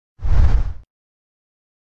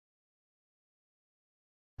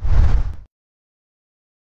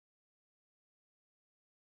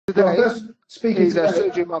Speaking to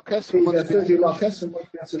Sergio Marchese from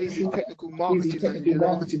OneSpin. He's the technical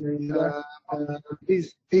marketing manager.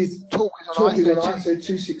 His talk is on ISO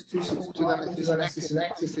 26262 analysis and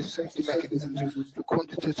active safety mechanisms for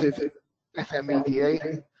quantitative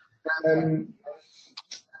FMEDA.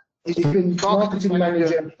 He's been marketing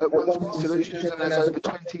manager at OneSpin Solutions and has over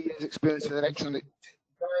 20 years experience in electronic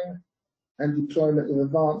design and deployment of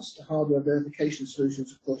advanced hardware verification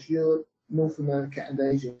solutions across Europe, North America and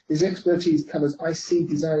Asia. His expertise covers IC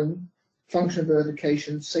design, function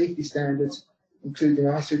verification, safety standards, including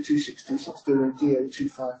ISO 26262 and DO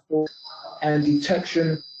 254, and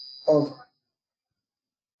detection of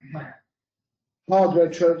hardware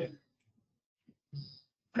trojan.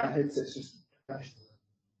 My headset's just crashed.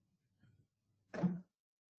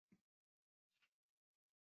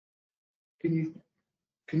 Can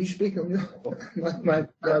you speak on your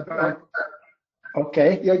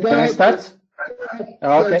Okay. Yeah, go Can ahead. I start?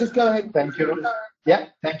 Okay. Just go ahead. Thank you. Yeah,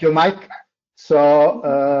 thank you, Mike. So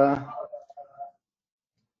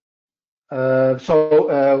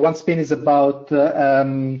OneSpin is about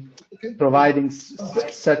providing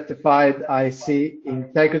certified IC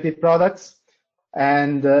integrity products.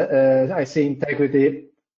 And IC integrity,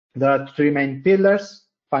 there are three main pillars: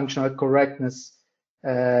 functional correctness,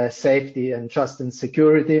 safety, and trust and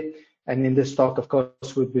security. And in this talk, of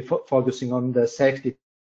course, we'll be focusing on the safety,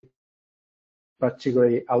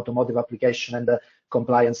 particularly automotive application and the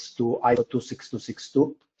compliance to ISO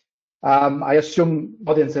 26262. I assume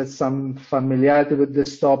audience has some familiarity with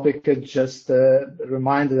this topic. Just a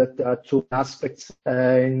reminder that there are two aspects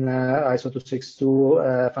in ISO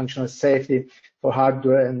 262, functional safety for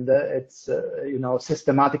hardware, and it's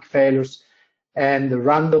systematic failures and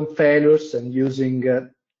random failures, and using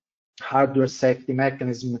hardware safety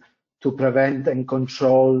mechanism to prevent and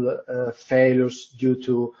control failures due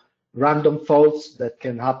to random faults that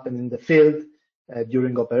can happen in the field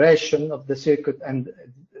during operation of the circuit. And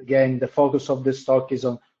again, the focus of this talk is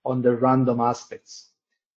on the random aspects.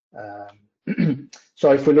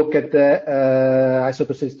 So if we look at the ISO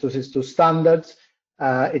 26262 standards,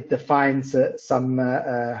 it defines some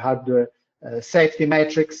hardware safety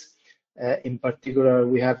metrics. In particular,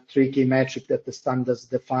 we have three key metrics that the standards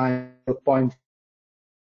define: point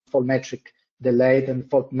fault metric, the latent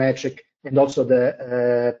fault metric, and also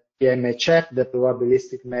the PMHF, the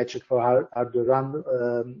probabilistic metric for hardware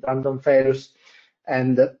random failures.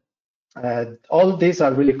 And all these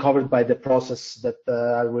are really covered by the process that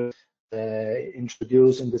I will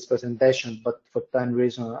introduce in this presentation, but for time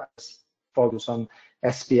reason, I focus on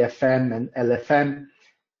SPFM and LFM.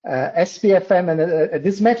 SPFM and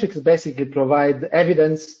these metrics basically provide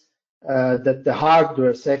evidence that the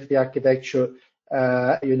hardware safety architecture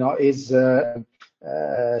is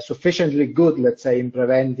sufficiently good, let's say, in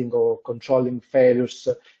preventing or controlling failures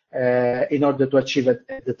in order to achieve a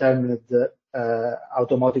determined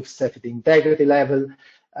automotive safety integrity level.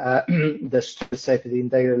 The safety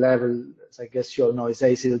integrity level, as I guess you all know, is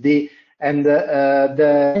ASIL-D. And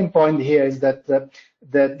the main point here is that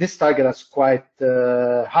this target is quite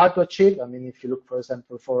hard to achieve. I mean, if you look, for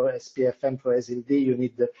example, for SPFM for ASIL-D, you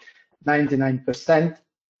need 99%.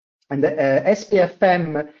 And the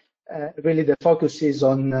SPFM, really the focus is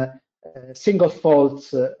on single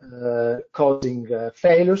faults causing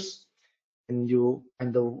failures, and you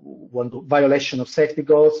want to violation of safety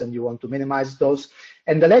goals, and you want to minimize those.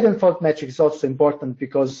 And the latent fault metric is also important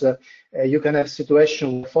because you can have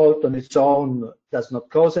situation where fault on its own does not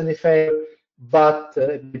cause any failure, but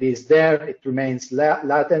it is there, it remains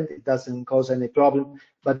latent, it doesn't cause any problem,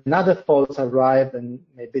 but another faults arrive, and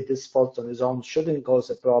maybe this fault on its own shouldn't cause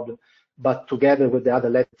a problem, but together with the other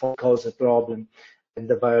latent fault cause a problem and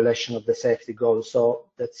the violation of the safety goals. So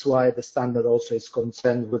that's why the standard also is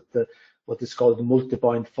concerned with what is called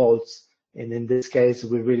multi-point faults. And in this case,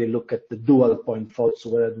 we really look at the dual point faults,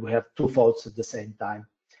 where we have two faults at the same time.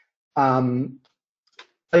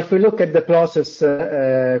 If we look at the process,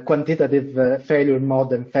 quantitative failure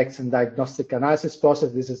mode and facts and diagnostic analysis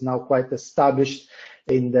process, this is now quite established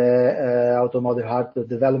in the automotive hardware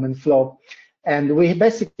development flow. And we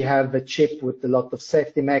basically have a chip with a lot of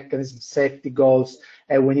safety mechanisms, safety goals,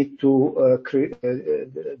 and we need to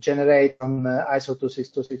generate some ISO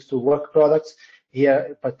 26262 work products.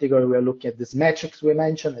 Here, particularly, we're looking at these metrics we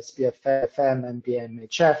mentioned, SPFM and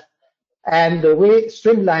PMHF. And we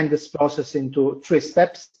streamline this process into three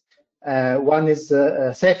steps. One is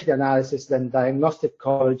safety analysis, then diagnostic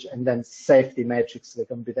coverage, and then safety metrics, the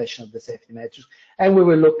computation of the safety metrics. And we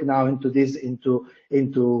will look now into this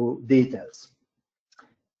into details.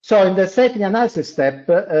 So in the safety analysis step,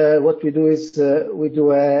 what we do is we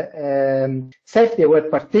do a safety-aware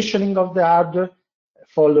partitioning of the hardware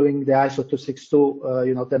following the ISO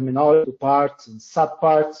 262 terminology, parts and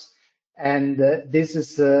subparts. And this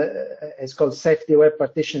is it's called safety aware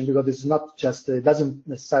partitioning because it's not just, it doesn't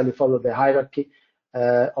necessarily follow the hierarchy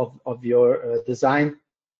of your design.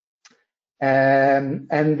 And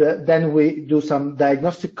then we do some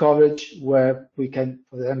diagnostic coverage where we can,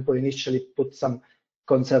 for example, initially put some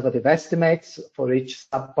conservative estimates for each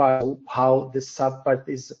subpart, how this subpart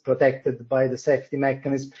is protected by the safety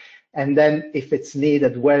mechanism. And then if it's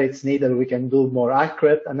needed, where it's needed, we can do more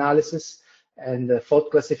accurate analysis and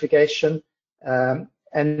fault classification. And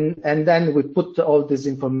then we put all this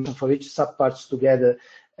information for each subparts together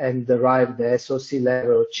and derive the SOC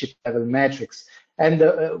level or chip level metrics. And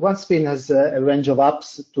OneSpin has a range of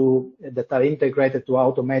apps that are integrated to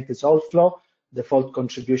automate this whole flow. The fault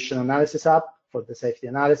contribution analysis app for the safety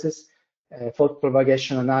analysis, fault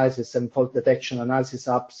propagation analysis and fault detection analysis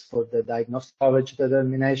apps for the diagnostic coverage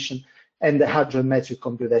determination, and the hardware metric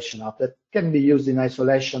computation app that can be used in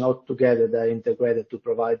isolation or together. They're integrated to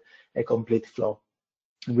provide a complete flow.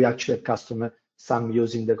 We actually have customers, some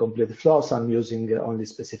using the complete flow, some using only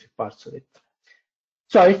specific parts of it.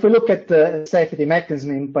 So if we look at the safety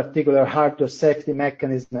mechanism, in particular hardware safety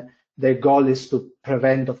mechanism, the goal is to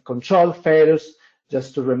prevent or control failures.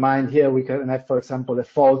 Just to remind here, we can have, for example, a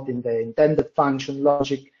fault in the intended function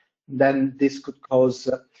logic. Then this could cause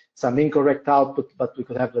some incorrect output, but we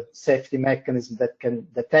could have a safety mechanism that can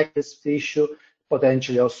detect this issue,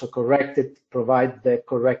 potentially also correct it, provide the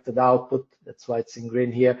corrected output. That's why it's in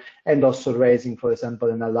green here, and also raising, for example,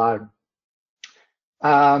 an alarm.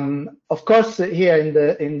 Of course, here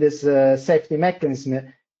in this safety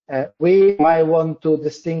mechanism, we might want to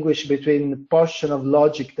distinguish between a portion of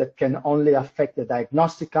logic that can only affect the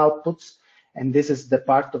diagnostic outputs, and this is the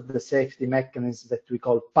part of the safety mechanism that we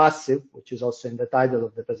call passive, which is also in the title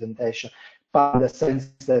of the presentation, but in the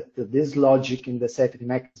sense that this logic in the safety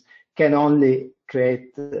mechanism can only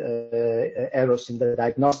create errors in the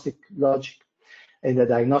diagnostic logic, in the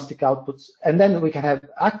diagnostic outputs. And then we can have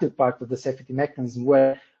active part of the safety mechanism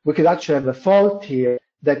where we could actually have a fault here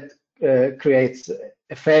that creates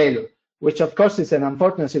a failure, which of course is an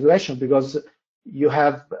unfortunate situation because you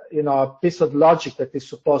have a piece of logic that is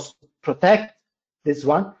supposed to protect this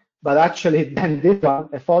one, but actually then this one,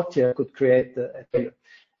 a fault here, could create a failure.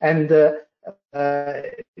 And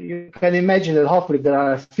you can imagine that hopefully there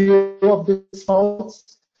are a few of these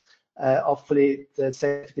faults. Hopefully the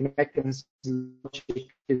safety mechanism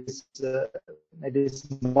is maybe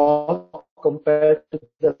small compared to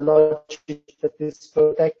the logic that is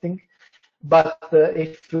protecting. But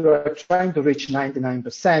if you are trying to reach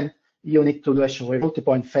 99%, you need to do a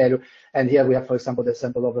multi-point failure. And here we have, for example, the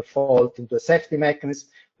example of a fault into a safety mechanism,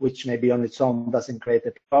 which maybe on its own doesn't create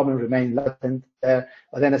a problem, remain latent there.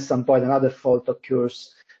 But then at some point, another fault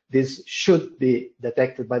occurs. This should be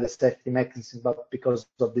detected by the safety mechanism, but because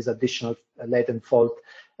of this additional latent fault,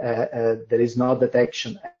 there is no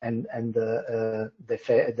detection, and the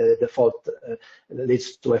fault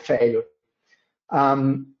leads to a failure.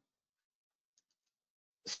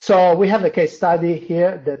 So we have a case study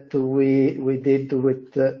here that we did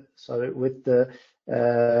with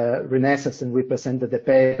Renesas, and we presented the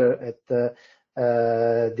paper at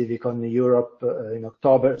DVCon Europe in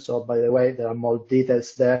October. So by the way, there are more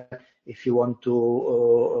details there. If you want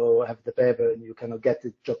to have the paper and you cannot get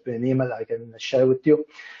it, drop me an email, I can share with you.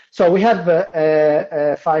 So we have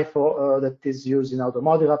a FIFO that is used in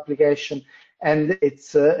automotive application, and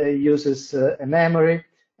it uses a memory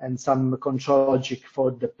and some control logic for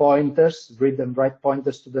the pointers, read and write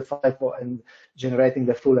pointers to the FIFO and generating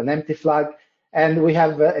the full and empty flag. And we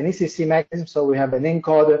have an ECC mechanism, so we have an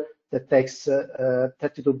encoder that takes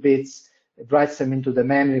 32 bits, writes them into the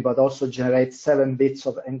memory, but also generates 7 bits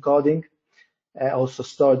of encoding, also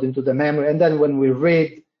stored into the memory. And then when we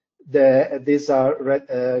read, these are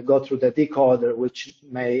go through the decoder, which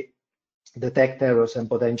may detect errors and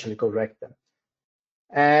potentially correct them.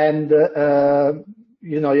 And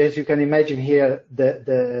as you can imagine here,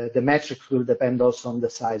 the metrics will depend also on the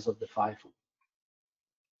size of the FIFO.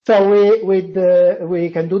 So we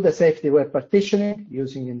can do the safety aware partitioning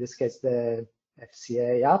using, in this case, the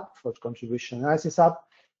FCA app, for contribution analysis app,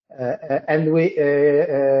 and we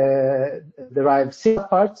derive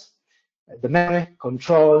subparts, the memory,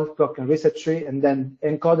 control, clock and reset tree, and then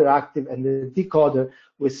encoder active, and the decoder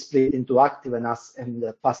we split into active and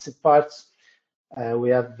passive parts. We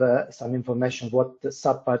have some information what the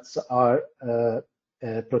subparts are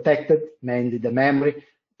protected, mainly the memory,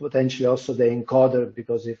 potentially also the encoder,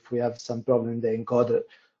 because if we have some problem in the encoder,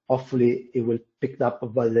 hopefully it will be picked up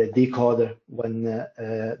by the decoder when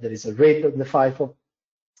there is a read on the FIFO.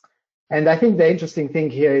 And I think the interesting thing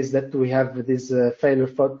here is that we have this failure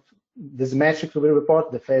for this metric we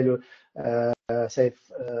report, the failure safe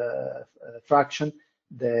fraction,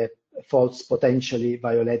 the faults potentially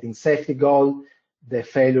violating safety goal, the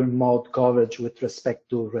failure mode coverage with respect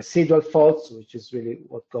to residual faults, which is really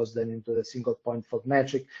what goes then into the single point fault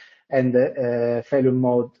metric, and the failure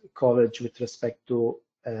mode coverage with respect to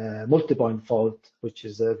multi-point fault, which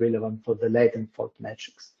is relevant for the latent fault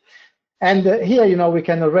metrics. And here, you know, we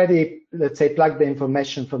can already, let's say, plug the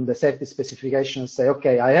information from the safety specification and say,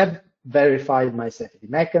 okay, I have verified my safety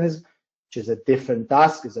mechanism, which is a different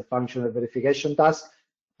task, is a functional verification task.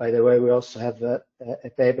 By the way, we also have a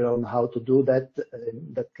paper on how to do that,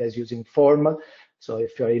 in that case using formal. So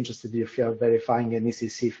if you're interested, if you're verifying an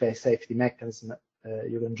ECC safety mechanism,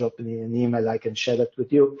 you can drop me an email, I can share that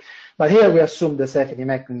with you. But here we assume the safety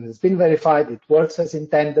mechanism has been verified, it works as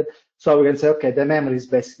intended. So we can say, okay, the memory is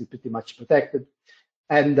basically pretty much protected.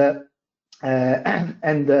 And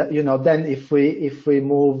you know, then if we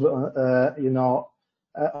move, you know,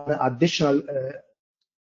 additional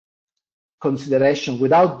consideration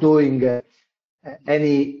without doing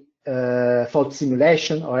any fault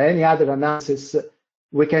simulation or any other analysis,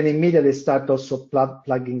 we can immediately start also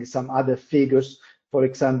plugging some other figures. For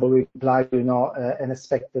example, we plug, you know, an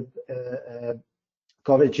expected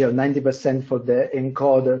coverage of 90% for the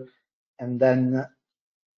encoder, and then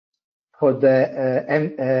for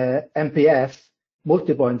the MPF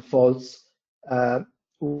multi-point faults,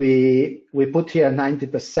 we put here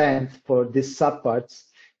 90% for these subparts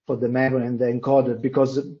for the memory and the encoder,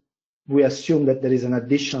 because we assume that there is an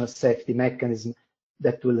additional safety mechanism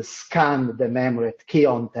that will scan the memory at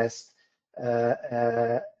key-on test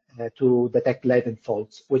to detect latent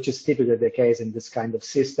faults, which is typically the case in this kind of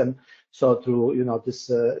system. So through, you know,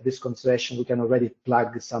 this consideration, we can already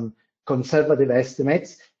plug some conservative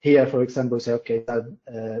estimates. Here, for example, say, okay,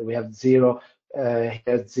 we have 0,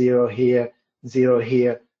 here 0, here 0,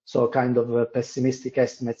 here. So kind of pessimistic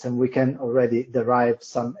estimates, and we can already derive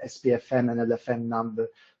some SPFM and LFM number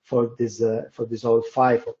for this whole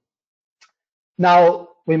FIFO. Now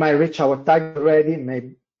we might reach our target already.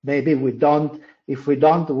 Maybe we don't. If we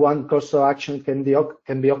don't, one course of action can be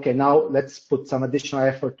okay. Now let's put some additional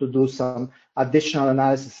effort to do some additional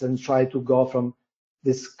analysis and try to go from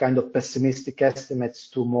this kind of pessimistic estimates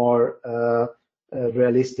to more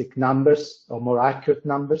realistic numbers or more accurate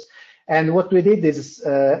numbers. And what we did is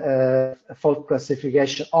a fault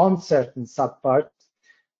classification on certain subparts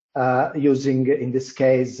using, in this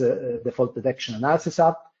case, the fault detection analysis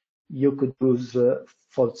app. You could use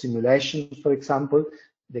fault simulation, for example.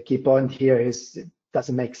 The key point here is it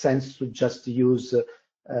doesn't make sense to just use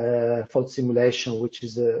fault simulation, which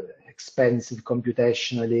is expensive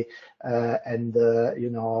computationally, and you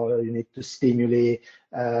know, you need to stimulate,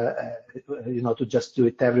 you know, to just do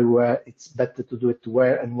it everywhere. It's better to do it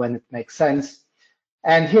where and when it makes sense.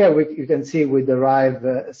 And here you can see we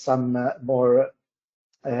derive some more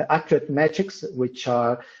accurate metrics, which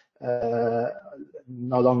are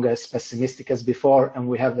no longer as pessimistic as before, and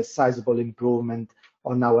we have a sizable improvement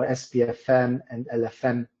on our SPFM and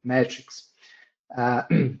LFM metrics.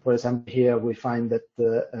 For example, here we find that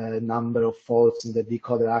the number of faults in the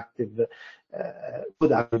decoder active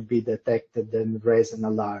could actually be detected and raise an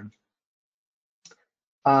alarm.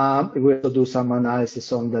 We also do some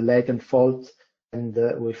analysis on the latent fault, and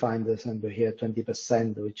we find this number here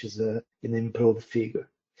 20%, which is an improved figure.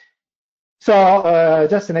 So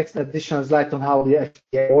just an additional slide on how the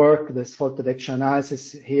FCA work, this fault detection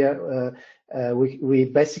analysis here. We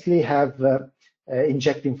basically have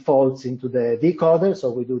injecting faults into the decoder, so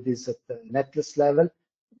we do this at the netlist level.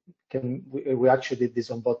 We actually did this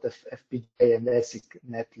on both the FPGA and the ASIC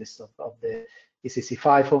netlist of the ECC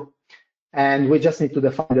FIFO, and we just need to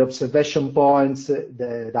define the observation points,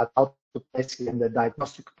 that output basically, and the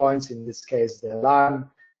diagnostic points. In this case, the alarm,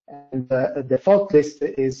 and the fault list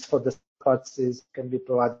is for the parts can be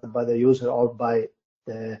provided by the user or by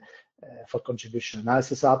the fault contribution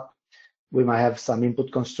analysis app. We might have some input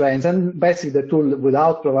constraints, and basically the tool,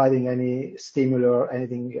 without providing any stimuli or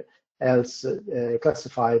anything else,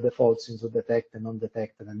 classify the faults into detected,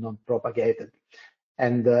 non-detected, and non-propagated.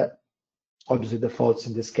 And obviously the faults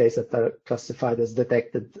in this case that are classified as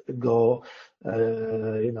detected go,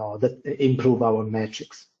 you know, that improve our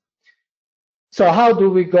metrics. So how do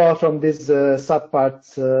we go from this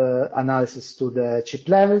subparts analysis to the chip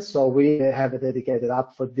level? So we have a dedicated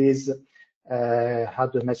app for this.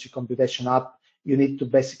 Hardware metric computation app. You need to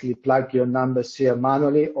basically plug your numbers here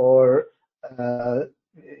manually, or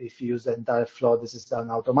if you use the entire flow, this is done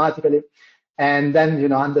automatically. And then, you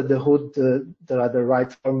know, under the hood, there are the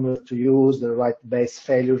right formula to use, the right base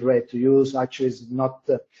failure rate to use. Actually, it's not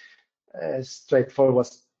a straightforward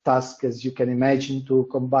task as you can imagine to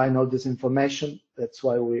combine all this information. That's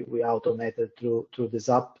why we automated through this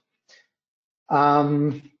app.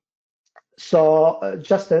 So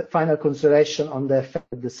just a final consideration on the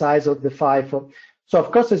size of the FIFO. So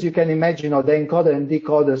of course, as you can imagine, the encoder and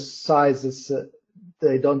decoder sizes,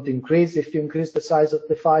 they don't increase if you increase the size of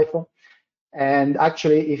the FIFO. And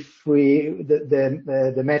actually, if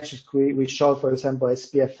the metrics we show, for example,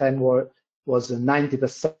 SPFM was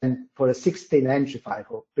 90% for a 16-entry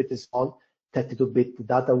FIFO, pretty small, 32-bit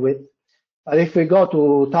data width. But if we go to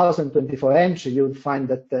 1024 entry, you would find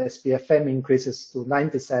that the SPFM increases to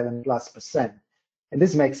 97+%. And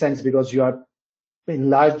this makes sense because you are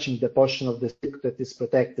enlarging the portion of the stick that is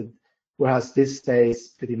protected, whereas this stays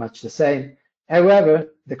pretty much the same. However,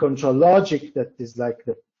 the control logic, that is like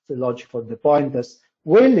the logic for the pointers,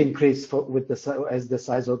 will increase as the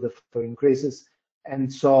size of the FIFO increases.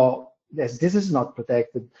 And so, yes, this is not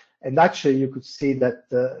protected. And actually, you could see that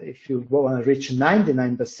if you want to reach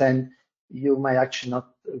 99%, you might actually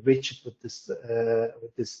not reach it with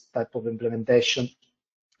this type of implementation.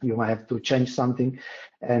 You might have to change something.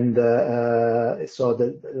 And so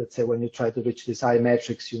let's say when you try to reach these high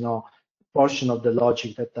metrics, portion of the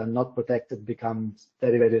logic that are not protected becomes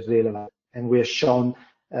very, very relevant. And we have shown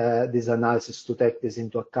this analysis to take this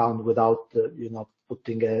into account without,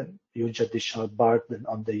 putting a huge additional burden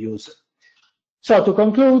on the user. So to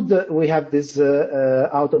conclude, we have this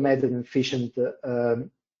automated and efficient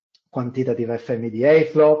quantitative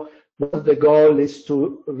FMEDA flow. The goal is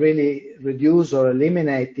to really reduce or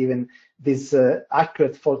eliminate even this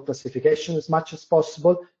accurate fault classification as much as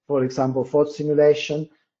possible. For example, fault simulation,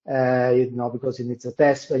 because it needs a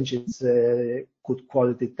test bench, it's good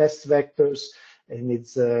quality test vectors, it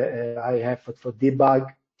needs high effort for debug.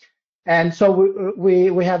 And so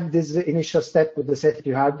we have this initial step with the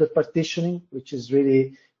safety hardware partitioning, which is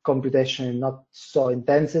really computationally not so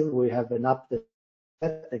intensive. We have an app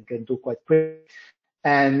that can do quite quick.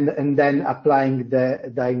 And then applying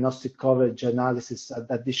the diagnostic coverage analysis,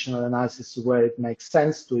 additional analysis where it makes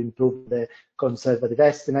sense to improve the conservative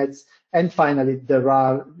estimates. And finally, there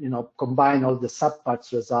are, combine all the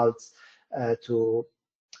subparts results to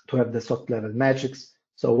have the SOC level metrics.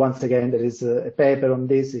 So once again, there is a paper on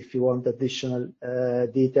this if you want additional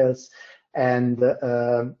details. And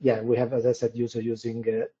yeah, we have, as I said, user using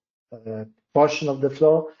a portion of the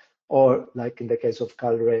flow, or like in the case of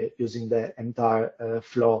Calray, using the entire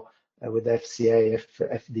flow with FCA,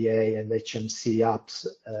 FDA, and HMC apps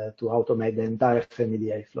to automate the entire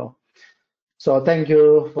FMEDA flow. So thank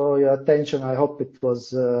you for your attention. I hope it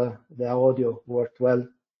was the audio worked well.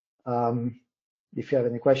 If you have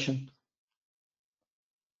any question.